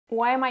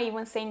why am I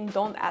even saying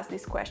don't ask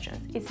these questions?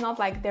 It's not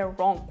like they're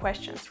wrong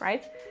questions,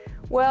 right?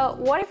 Well,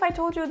 what if I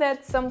told you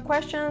that some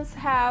questions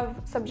have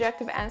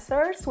subjective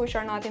answers which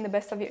are not in the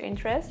best of your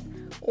interest,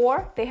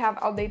 or they have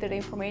outdated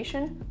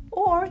information,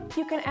 or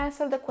you can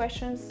answer the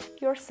questions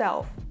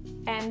yourself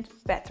and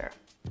better.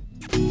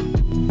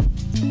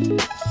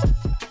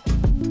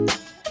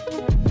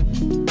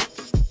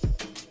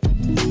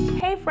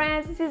 Hey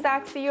friends, this is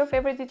Axi, your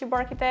favorite YouTube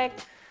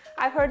architect.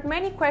 I've heard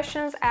many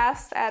questions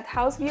asked at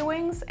house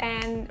viewings,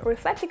 and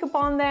reflecting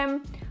upon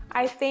them,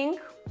 I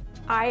think,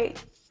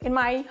 in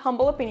my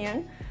humble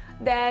opinion,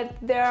 that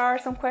there are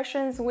some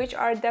questions which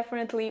are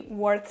definitely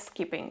worth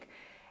skipping.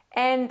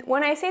 And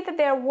when I say that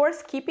they are worth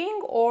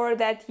skipping, or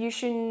that you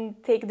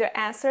shouldn't take their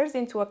answers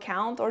into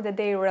account, or that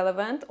they're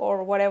irrelevant,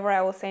 or whatever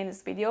I will say in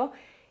this video,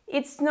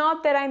 it's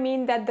not that I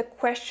mean that the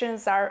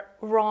questions are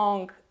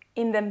wrong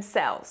in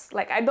themselves.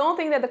 Like, I don't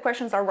think that the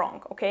questions are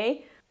wrong,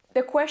 okay?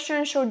 The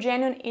questions show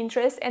genuine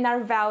interest and are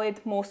valid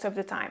most of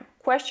the time.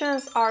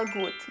 Questions are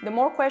good. The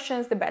more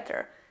questions, the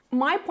better.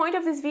 My point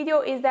of this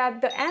video is that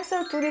the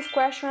answer to these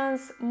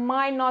questions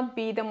might not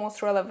be the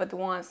most relevant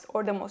ones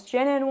or the most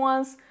genuine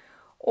ones,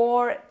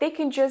 or they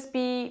can just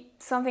be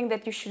something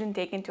that you shouldn't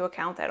take into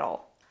account at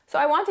all. So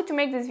I wanted to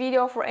make this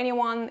video for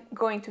anyone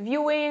going to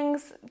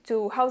viewings,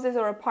 to houses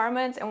or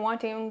apartments, and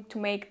wanting to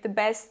make the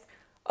best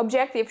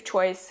objective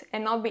choice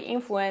and not be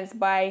influenced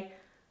by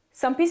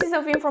some pieces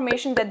of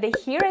information that they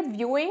hear at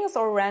viewings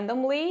or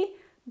randomly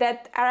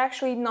that are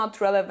actually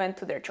not relevant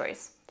to their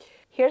choice.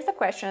 Here's the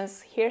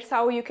questions, here's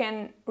how you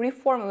can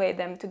reformulate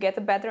them to get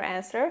a better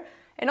answer,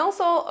 and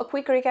also a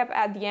quick recap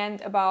at the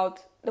end about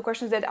the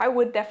questions that I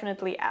would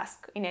definitely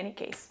ask in any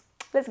case.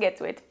 Let's get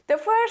to it. The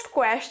first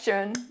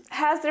question,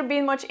 has there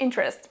been much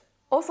interest?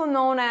 Also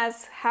known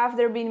as, have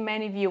there been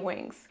many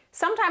viewings?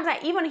 Sometimes I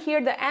even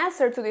hear the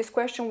answer to this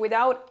question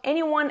without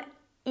anyone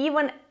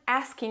even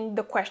asking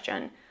the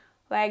question.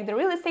 Like the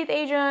real estate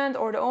agent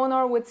or the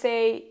owner would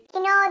say,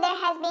 you know, there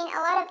has been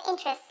a lot of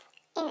interest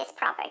in this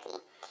property.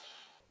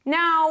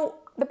 Now,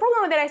 the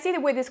problem that I see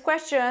with this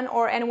question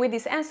and with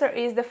this answer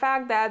is the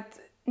fact that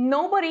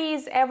nobody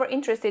is ever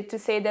interested to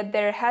say that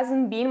there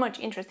hasn't been much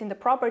interest in the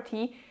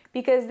property,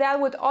 because that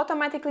would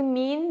automatically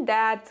mean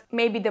that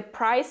maybe the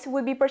price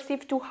would be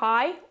perceived too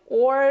high,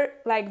 or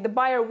like the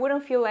buyer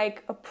wouldn't feel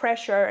like a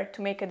pressure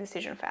to make a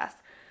decision fast.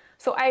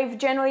 So I've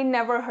generally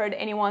never heard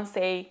anyone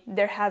say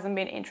there hasn't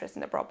been interest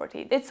in the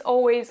property. It's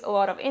always a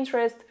lot of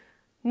interest.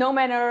 No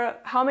matter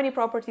how many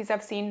properties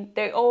I've seen,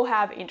 they all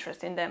have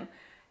interest in them.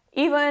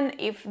 Even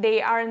if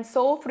they aren't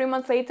sold 3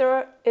 months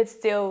later, it's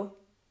still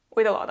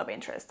with a lot of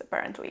interest,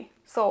 apparently.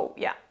 So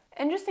yeah.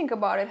 And just think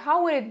about it.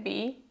 How would it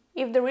be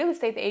if the real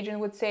estate agent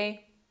would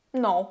say,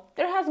 no,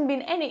 there hasn't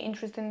been any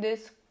interest in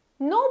this.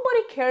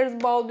 Nobody cares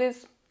about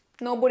this.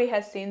 Nobody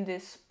has seen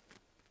this.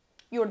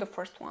 You're the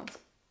first ones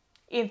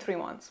in 3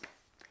 months.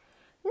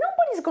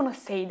 Nobody's gonna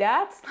say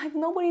that. Like,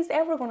 nobody's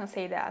ever gonna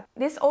say that.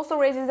 This also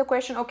raises the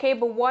question, okay,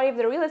 but what if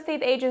the real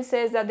estate agent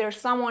says that there's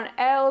someone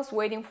else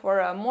waiting for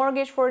a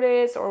mortgage for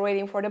this, or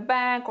waiting for the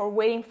bank, or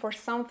waiting for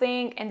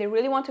something, and they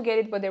really want to get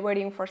it, but they're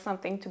waiting for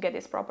something to get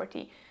this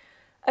property?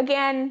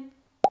 Again,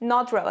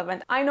 not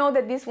relevant. I know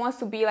that this wants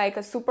to be like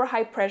a super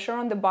high pressure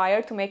on the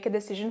buyer to make a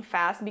decision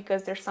fast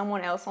because there's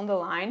someone else on the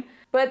line.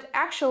 But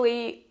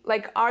actually,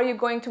 like, are you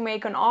going to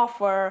make an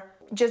offer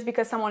just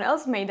because someone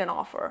else made an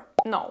offer?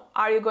 No.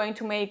 Are you going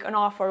to make an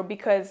offer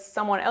because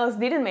someone else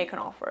didn't make an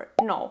offer?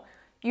 No.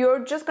 You're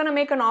just gonna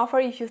make an offer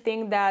if you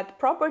think that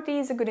property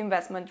is a good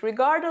investment,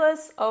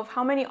 regardless of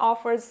how many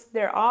offers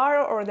there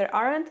are or there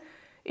aren't.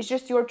 It's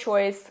just your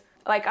choice.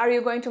 Like, are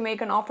you going to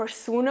make an offer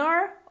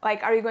sooner?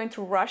 Like, are you going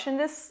to rush in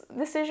this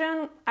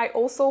decision? I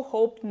also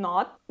hope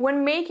not.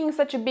 When making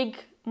such a big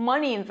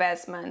money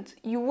investment,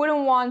 you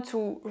wouldn't want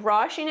to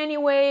rush in any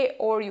way,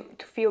 or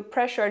to feel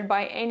pressured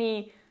by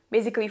any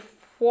basically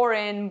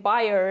foreign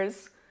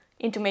buyers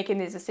into making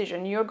this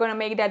decision. You're gonna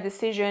make that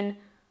decision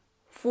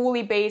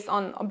fully based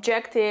on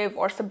objective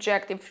or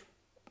subjective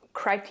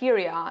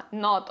criteria,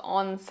 not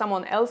on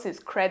someone else's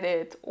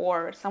credit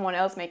or someone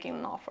else making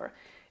an offer.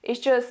 It's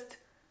just,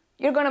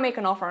 you're gonna make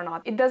an offer or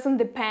not. It doesn't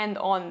depend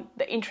on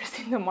the interest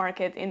in the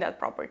market in that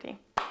property.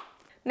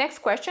 Next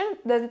question,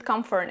 does it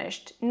come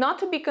furnished? Not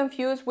to be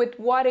confused with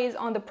what is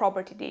on the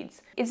property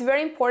deeds. It's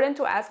very important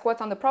to ask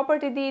what's on the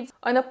property deeds.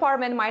 An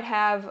apartment might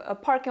have a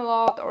parking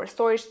lot or a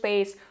storage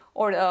space,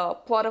 or a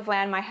plot of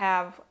land might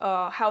have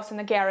a house and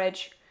a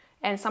garage,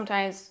 and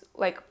sometimes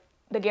like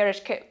the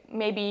garage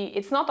maybe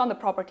it's not on the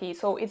property,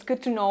 so it's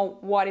good to know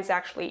what is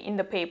actually in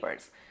the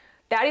papers.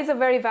 That is a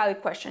very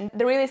valid question.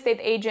 The real estate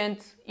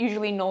agent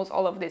usually knows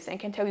all of this and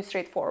can tell you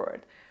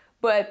straightforward.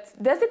 But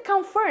does it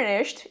come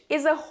furnished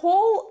is a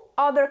whole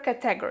other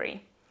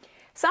category.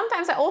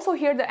 Sometimes I also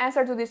hear the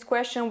answer to this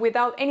question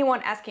without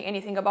anyone asking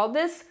anything about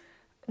this.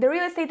 The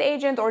real estate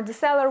agent or the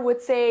seller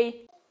would say,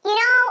 you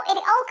know, it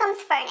all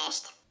comes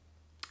furnished.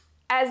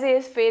 As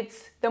if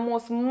it's the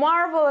most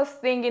marvelous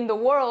thing in the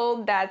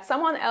world that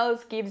someone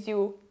else gives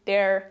you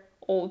their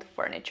old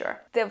furniture.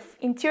 The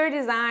interior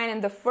design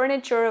and the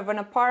furniture of an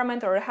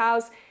apartment or a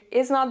house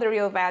is not the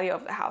real value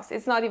of the house.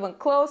 It's not even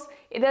close.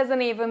 It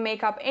doesn't even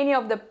make up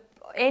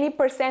any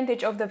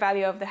percentage of the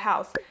value of the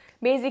house.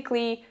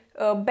 Basically,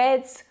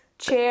 beds,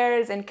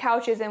 chairs and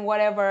couches and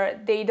whatever,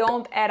 they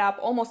don't add up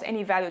almost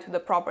any value to the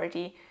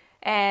property.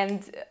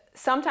 And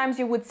sometimes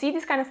you would see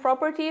these kind of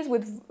properties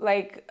with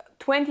like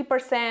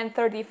 20%,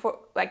 30,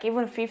 like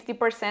even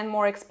 50%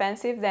 more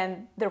expensive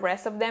than the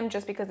rest of them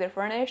just because they're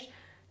furnished,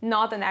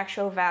 not an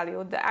actual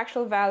value. The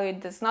actual value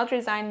does not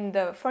reside in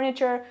the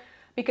furniture,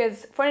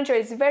 because furniture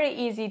is very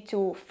easy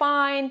to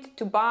find,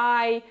 to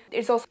buy.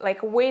 It's also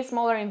like a way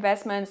smaller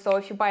investment, so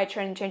if you buy a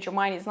chair and change your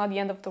mind, it's not the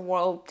end of the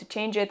world to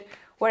change it.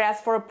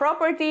 Whereas for a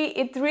property,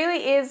 it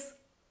really is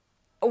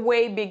a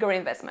way bigger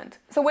investment.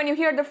 So when you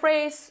hear the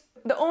phrase,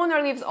 the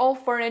owner leaves all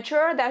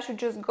furniture, that should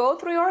just go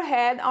through your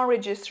head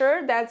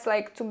unregistered. That's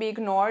like to be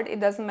ignored. It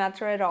doesn't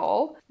matter at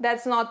all.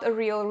 That's not a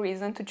real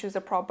reason to choose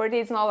a property.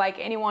 It's not like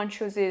anyone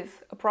chooses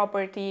a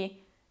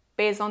property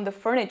based on the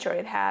furniture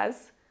it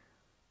has.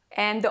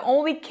 And the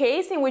only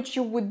case in which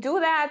you would do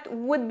that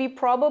would be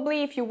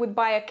probably if you would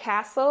buy a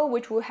castle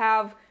which will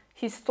have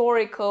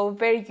historical,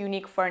 very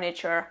unique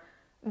furniture.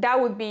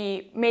 That would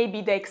be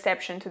maybe the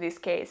exception to this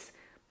case.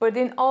 But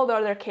in all the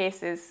other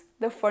cases,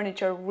 the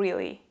furniture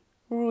really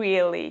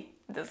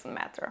doesn't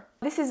matter.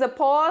 This is a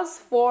pause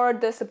for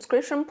the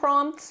subscription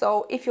prompt.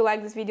 So if you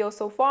like this video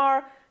so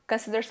far,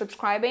 consider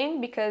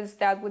subscribing, because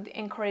that would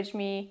encourage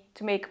me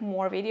to make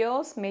more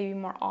videos, maybe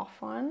more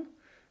often,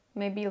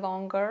 maybe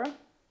longer,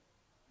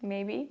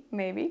 maybe.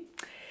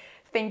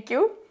 Thank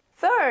you.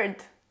 Third,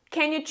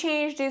 can you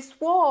change this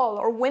wall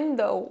or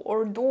window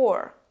or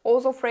door?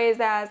 Also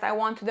phrased as, I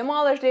want to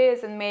demolish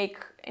this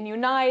and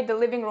unite the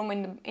living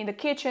room in the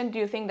kitchen. Do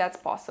you think that's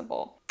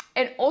possible?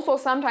 And also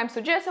sometimes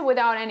suggested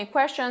without any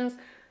questions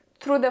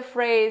through the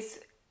phrase,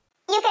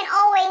 you can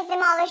always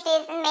demolish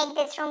this and make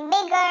this room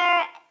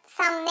bigger.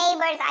 Some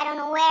neighbors, I don't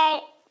know where,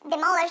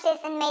 demolish this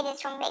and make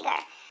this room bigger.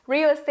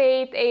 Real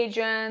estate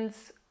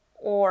agents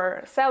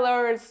or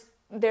sellers,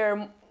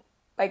 their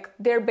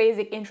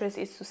basic interest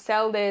is to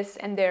sell this,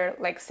 and they're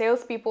like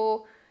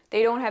salespeople.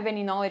 They don't have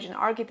any knowledge in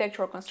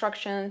architecture or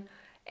construction,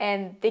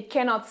 and they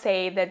cannot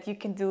say that you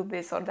can do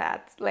this or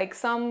that. Like,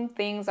 some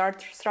things are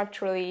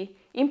structurally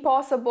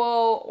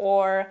impossible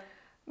or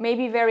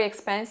maybe very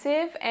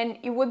expensive, and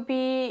it would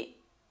be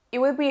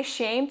a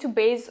shame to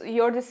base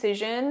your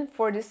decision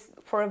for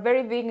a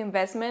very big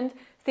investment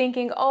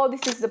thinking, oh,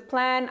 this is the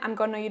plan, I'm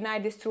gonna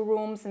unite these two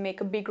rooms and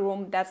make a big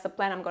room, that's the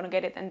plan, I'm gonna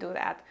get it and do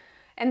that.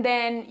 And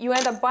then you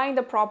end up buying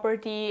the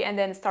property and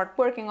then start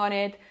working on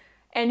it,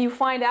 and you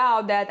find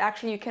out that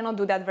actually you cannot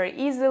do that very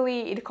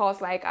easily. It costs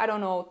like, I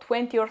don't know,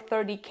 20 or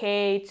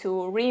 30K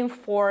to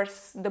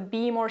reinforce the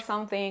beam or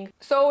something.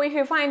 So if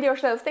you find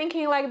yourself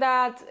thinking like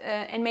that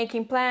and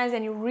making plans,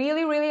 and you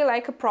really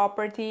like a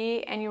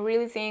property and you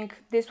really think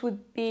this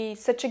would be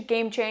such a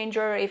game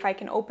changer if I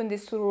can open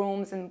these two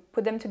rooms and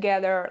put them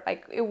together,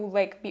 like it would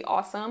like be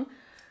awesome.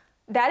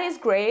 That is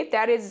great,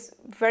 that is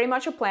very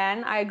much a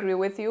plan, I agree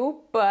with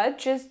you, but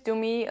just do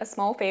me a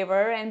small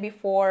favor, and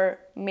before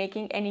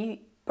making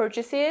any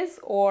purchases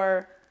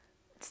or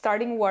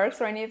starting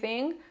works or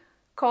anything,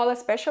 call a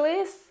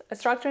specialist, a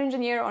structural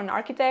engineer or an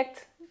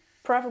architect,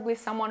 preferably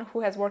someone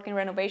who has worked in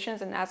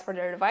renovations, and ask for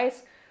their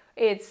advice.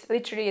 It's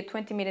literally a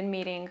 20-minute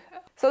meeting.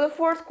 So the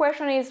fourth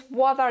question is,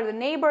 what are the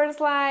neighbors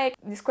like?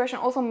 This question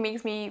also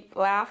makes me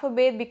laugh a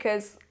bit,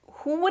 because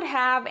who would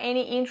have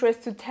any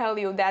interest to tell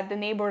you that the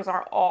neighbors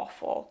are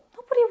awful?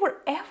 Nobody would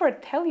ever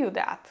tell you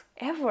that,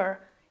 ever.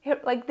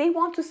 Like, they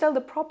want to sell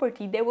the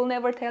property, they will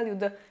never tell you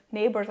the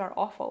neighbors are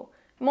awful.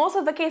 Most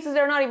of the cases,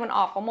 they're not even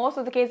awful. Most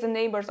of the cases, the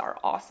neighbors are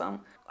awesome.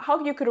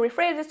 How you could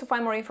rephrase this to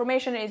find more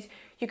information is,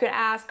 you could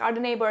ask, are the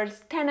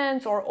neighbors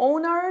tenants or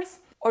owners?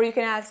 Or you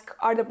can ask,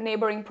 are the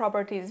neighboring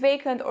properties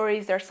vacant, or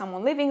is there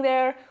someone living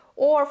there?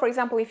 Or, for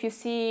example, if you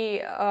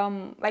see,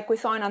 like we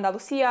saw in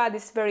Andalusia,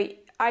 this very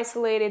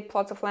isolated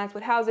plots of lands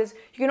with houses,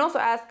 you can also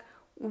ask,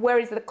 where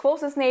is the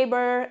closest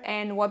neighbor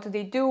and what do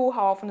they do?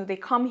 How often do they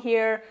come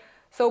here?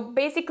 So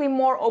basically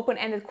more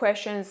open-ended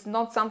questions,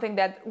 not something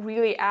that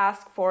really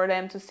ask for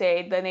them to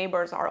say the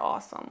neighbors are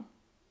awesome.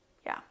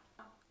 Yeah.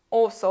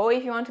 Also,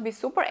 if you want to be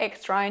super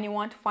extra and you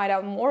want to find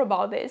out more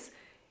about this,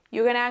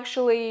 you can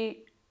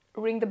actually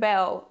ring the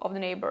bell of the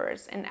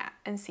neighbors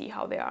and see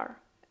how they are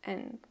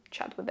and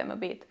chat with them a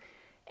bit.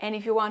 And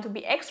if you want to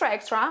be extra,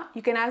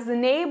 you can ask the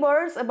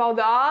neighbors about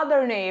the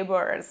other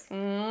neighbors.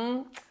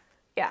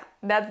 Yeah,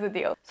 that's the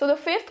deal. So the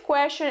fifth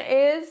question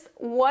is,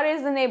 what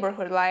is the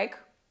neighborhood like?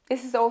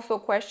 This is also a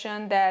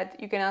question that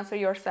you can answer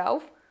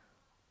yourself.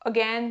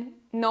 Again,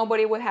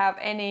 nobody would have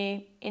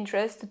any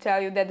interest to tell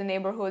you that the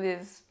neighborhood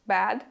is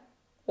bad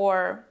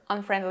or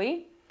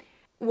unfriendly.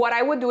 What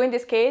I would do in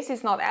this case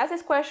is not ask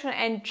this question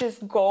and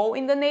just go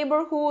in the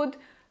neighborhood.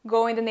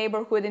 Go in the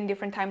neighborhood in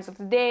different times of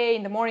the day,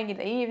 in the morning, in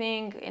the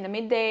evening, in the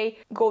midday.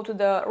 Go to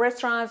the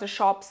restaurants, the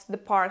shops, the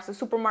parks, the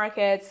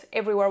supermarkets,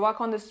 everywhere.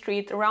 Walk on the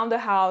street, around the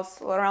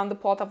house, around the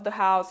plot of the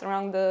house,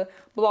 around the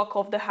block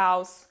of the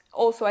house,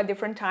 also at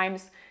different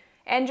times.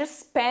 and just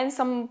spend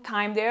some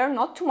time there,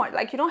 not too much,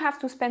 like you don't have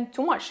to spend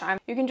too much time.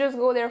 You can just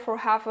go there for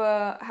half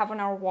an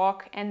hour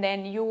walk, and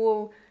then you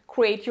will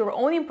create your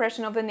own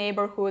impression of the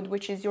neighborhood,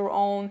 which is your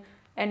own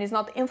and is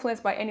not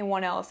influenced by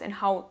anyone else and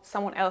how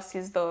someone else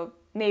sees the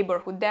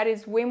neighborhood. That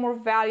is way more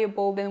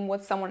valuable than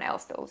what someone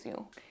else tells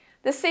you.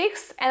 The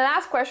sixth and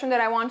last question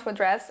that I want to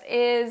address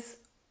is,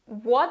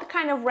 what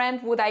kind of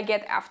rent would I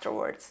get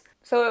afterwards?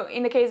 So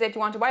in the case that you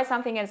want to buy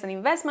something as an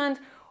investment,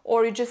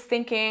 or you're just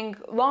thinking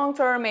long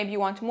term, maybe you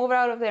want to move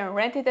out of there and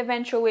rent it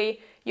eventually,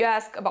 you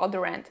ask about the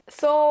rent.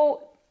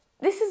 So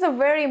this is a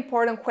very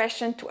important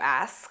question to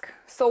ask.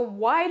 So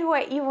why do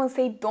I even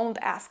say don't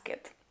ask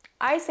it?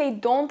 I say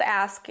don't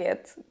ask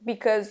it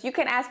because you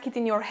can ask it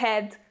in your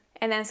head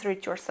and answer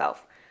it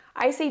yourself.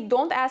 I say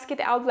don't ask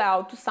it out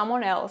loud to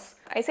someone else.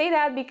 I say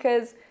that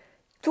because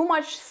too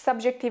much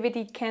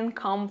subjectivity can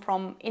come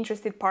from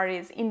interested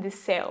parties in this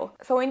sale.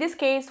 So in this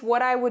case,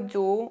 what I would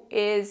do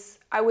is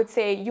I would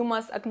say you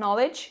must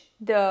acknowledge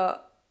the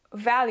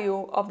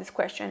value of this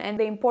question and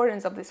the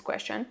importance of this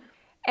question.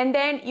 And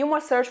then you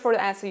must search for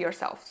the answer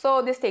yourself.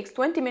 So this takes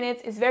 20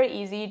 minutes, it's very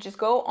easy. Just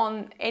go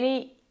on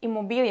any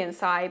immobilian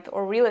site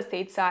or real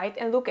estate site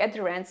and look at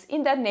the rents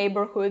in that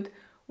neighborhood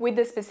with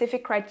the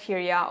specific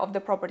criteria of the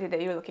property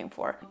that you're looking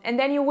for. And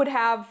then you would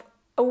have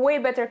a way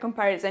better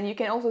comparison. You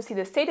can also see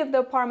the state of the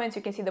apartments,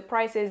 you can see the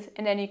prices,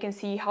 and then you can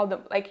see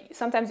how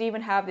sometimes you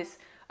even have this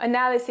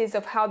analysis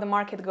of how the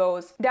market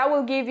goes. That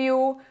will give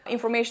you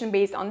information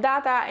based on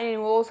data, and it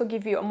will also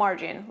give you a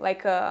margin.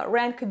 Like a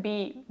rent could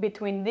be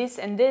between this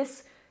and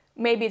this.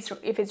 Maybe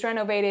if it's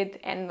renovated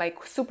and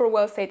like super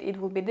well state, it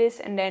will be this,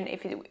 and then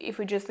if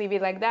we just leave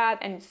it like that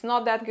and it's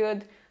not that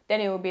good, then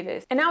it will be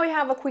this. And now we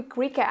have a quick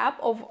recap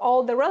of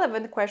all the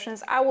relevant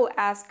questions I will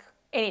ask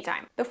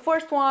anytime. The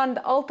first one,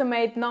 the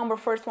ultimate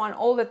first one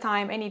all the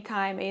time,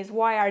 anytime, is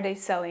why are they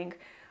selling?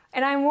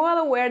 And I'm well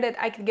aware that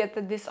I could get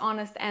the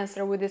dishonest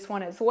answer with this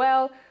one as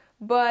well,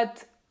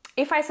 but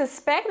if I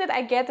suspect that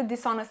I get a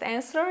dishonest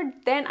answer,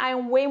 then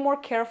I'm way more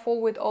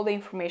careful with all the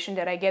information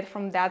that I get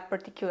from that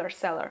particular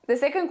seller. The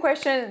second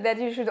question that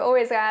you should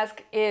always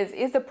ask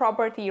is the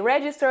property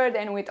registered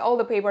and with all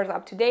the papers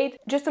up to date,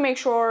 just to make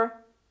sure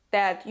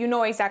that you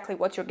know exactly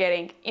what you're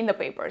getting in the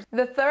papers.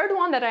 The third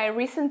one that I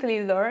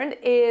recently learned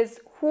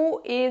is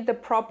who is the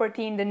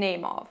property in the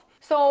name of.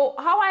 So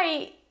how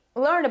I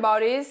learned about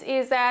this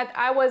is that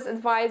I was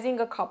advising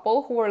a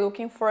couple who were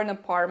looking for an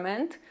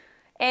apartment,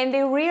 and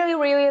they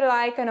really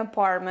like an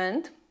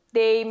apartment.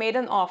 They made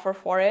an offer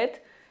for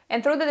it,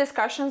 and through the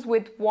discussions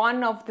with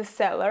one of the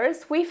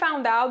sellers, we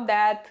found out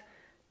that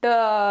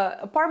the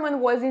apartment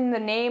was in the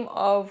name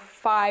of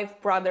 5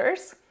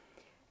 brothers.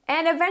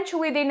 And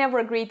eventually they never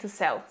agreed to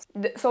sell.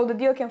 So the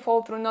deal can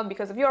fall through not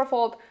because of your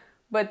fault,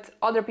 but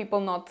other people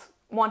not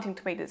wanting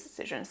to make this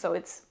decision. So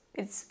it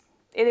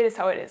is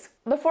how it is.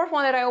 The fourth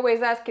one that I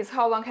always ask is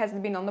how long has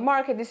it been on the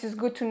market? This is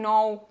good to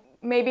know,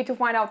 maybe to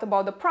find out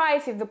about the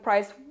price, if the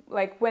price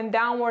like went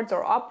downwards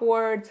or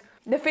upwards.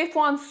 The fifth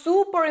one,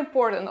 super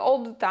important,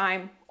 all the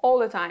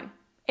time,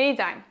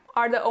 anytime.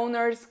 Are the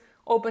owners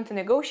open to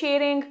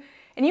negotiating?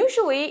 And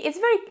usually it's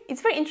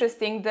very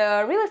interesting.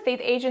 The real estate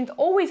agent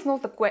always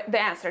knows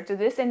the answer to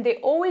this, and they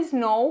always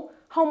know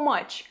how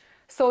much.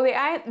 So they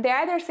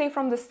either say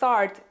from the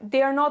start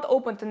they are not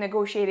open to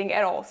negotiating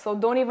at all. So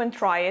don't even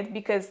try it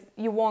because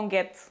you won't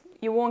get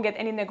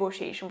any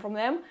negotiation from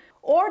them.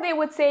 Or they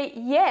would say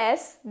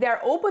yes,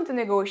 they're open to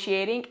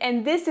negotiating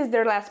and this is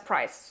their last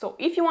price. So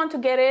if you want to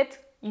get it,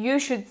 you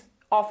should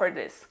offer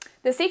this.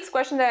 The sixth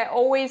question that I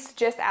always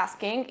suggest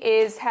asking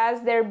is,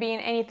 has there been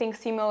anything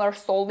similar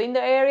sold in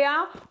the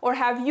area, or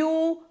have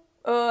you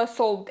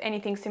sold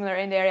anything similar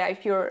in the area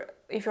if you're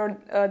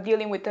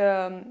dealing with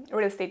a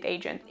real estate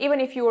agent? Even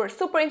if you're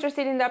super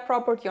interested in that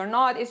property or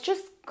not, it's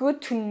just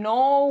good to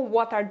know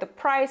what are the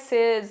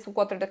prices,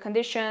 what are the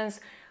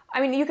conditions.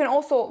 I mean, you can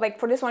also, like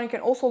for this one, you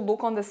can also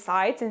look on the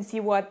sites and see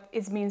what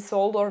is being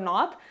sold or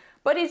not.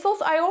 But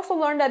I also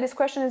learned that this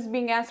question is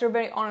being answered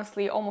very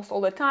honestly almost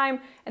all the time,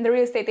 and the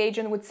real estate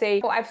agent would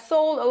say, well, I've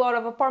sold a lot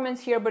of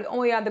apartments here, but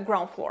only on the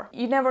ground floor.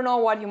 You never know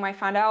what you might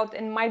find out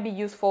and might be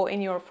useful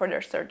in your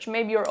further search.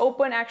 Maybe you're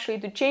open actually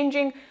to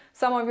changing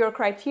some of your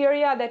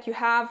criteria that you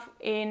have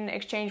in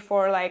exchange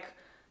for like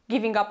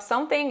giving up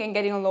something and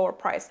getting a lower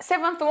price.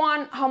 Seventh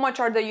one, how much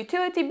are the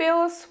utility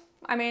bills?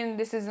 I mean,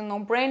 this is a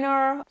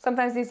no-brainer.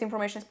 Sometimes this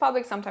information is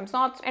public, sometimes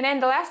not. And then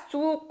the last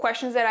two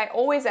questions that I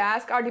always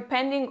ask are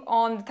depending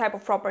on the type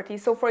of property.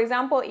 So for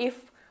example,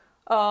 if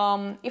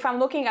I'm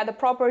looking at the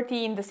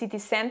property in the city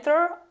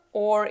center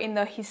or in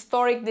the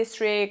historic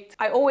district,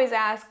 I always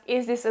ask,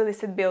 is this a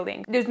listed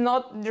building? There's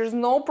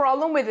no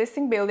problem with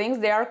listing buildings,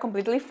 they are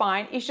completely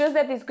fine. It's just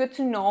that it's good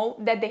to know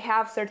that they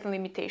have certain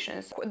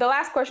limitations. The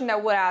last question that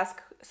I would ask,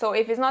 so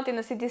if it's not in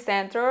the city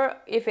center,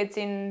 if it's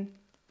in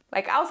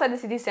like outside the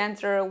city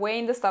center, way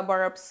in the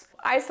suburbs,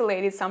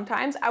 isolated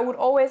sometimes, I would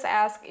always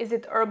ask, is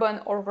it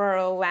urban or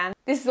rural land?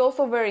 This is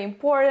also very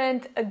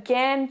important,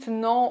 again, to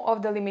know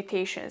of the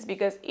limitations,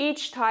 because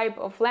each type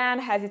of land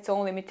has its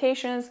own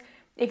limitations.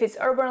 If it's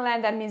urban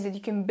land, that means that you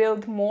can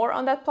build more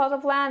on that plot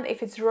of land.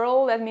 If it's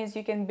rural, that means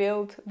you can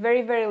build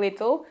very, very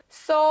little.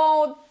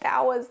 So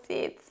that was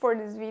it for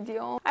this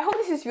video. I hope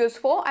this is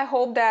useful. I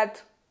hope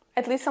that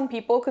at least some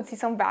people could see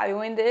some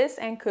value in this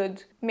and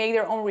could make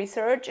their own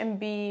research and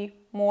be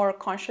more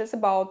conscious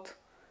about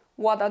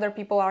what other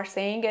people are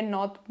saying and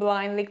not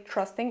blindly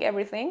trusting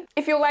everything.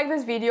 If you like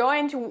this video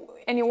and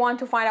you want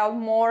to find out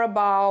more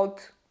about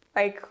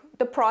like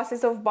the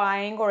process of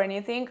buying or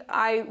anything,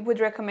 I would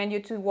recommend you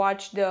to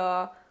watch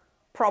the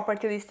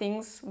property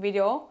listings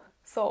video.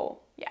 So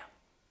yeah,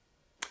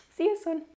 see you soon.